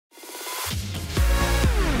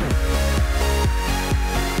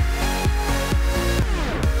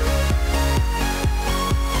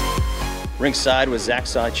Rinkside with Zach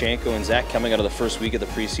Sawchenko, and Zach, coming out of the first week of the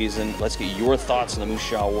preseason, let's get your thoughts on the Moose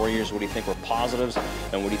Jaw Warriors. What do you think were positives,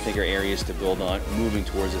 and what do you think are areas to build on moving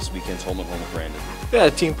towards this weekend's home and home with Brandon? Yeah,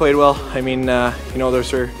 the team played well. I mean,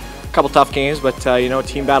 those were a couple tough games, but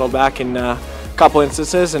team battled back in a couple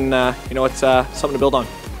instances, and it's something to build on.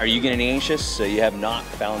 Are you getting anxious? You have not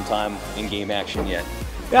found time in game action yet.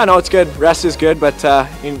 Yeah, no, it's good. Rest is good, but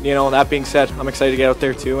that being said, I'm excited to get out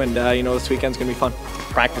there too, and this weekend's gonna be fun.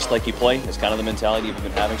 Practice like you play is kind of the mentality you've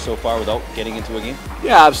been having so far without getting into a game?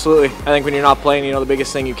 Yeah, absolutely. I think when you're not playing, the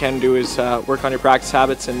biggest thing you can do is work on your practice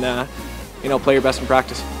habits and play your best in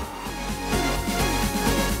practice.